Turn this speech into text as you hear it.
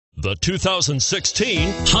The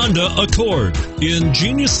 2016 Honda Accord.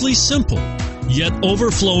 Ingeniously simple, yet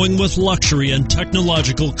overflowing with luxury and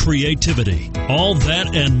technological creativity. All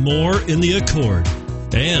that and more in the Accord.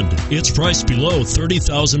 And it's priced below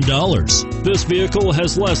 $30,000. This vehicle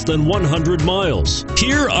has less than 100 miles.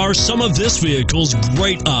 Here are some of this vehicle's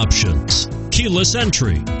great options: keyless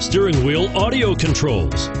entry, steering wheel audio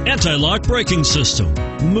controls, anti-lock braking system,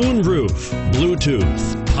 moonroof,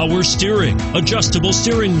 Bluetooth, power steering, adjustable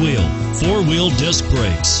steering wheel, four-wheel disc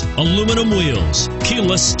brakes, aluminum wheels,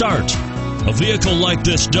 keyless start. A vehicle like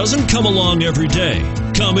this doesn't come along every day.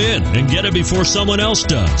 Come in and get it before someone else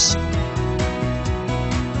does.